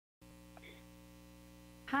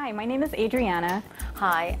Hi, my name is Adriana.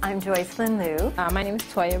 Hi, I'm Joycelyn Liu. My name is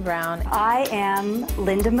Toya Brown. I am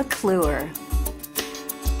Linda McClure.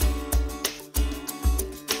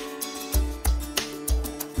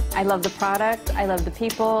 I love the product, I love the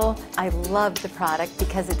people. I love the product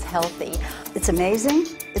because it's healthy. It's amazing,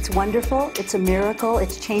 it's wonderful, it's a miracle,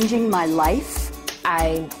 it's changing my life.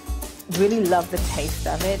 I really love the taste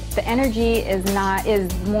of it. The energy is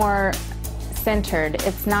more centered.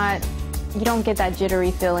 It's not, you don't get that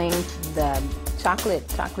jittery feeling. The chocolate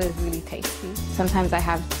is really tasty. Sometimes I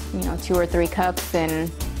have, 2 or 3 cups and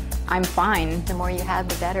I'm fine. The more you have,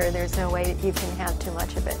 the better. There's no way that you can have too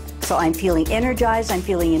much of it. So I'm feeling energized, I'm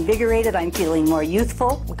feeling invigorated, I'm feeling more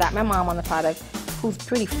youthful. We got my mom on the product, who's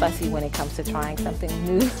pretty fussy when it comes to trying something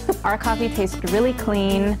new. Our coffee tastes really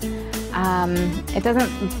clean. It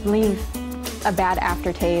doesn't leave a bad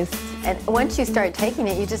aftertaste. And once you start taking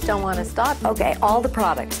it, you just don't want to stop. Okay, all the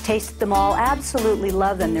products, taste them all, absolutely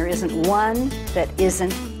love them. There isn't one that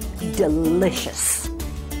isn't delicious.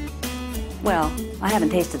 Well, I haven't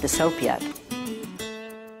tasted the soap yet.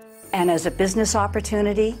 And as a business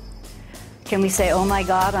opportunity, can we say, oh my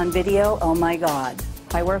God, on video? Oh my God.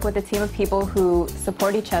 I work with a team of people who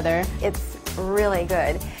support each other. It's really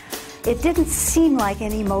good. It didn't seem like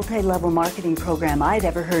any multi-level marketing program I'd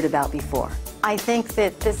ever heard about before. I think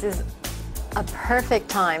that this is a perfect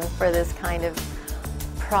time for this kind of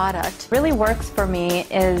product. What really works for me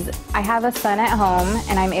is I have a son at home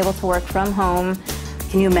and I'm able to work from home.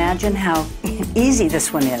 Can you imagine how easy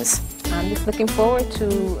this one is? I'm just looking forward to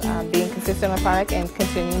being consistent on the product and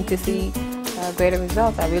continuing to see greater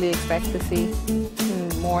results. I really expect to see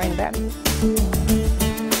more and better.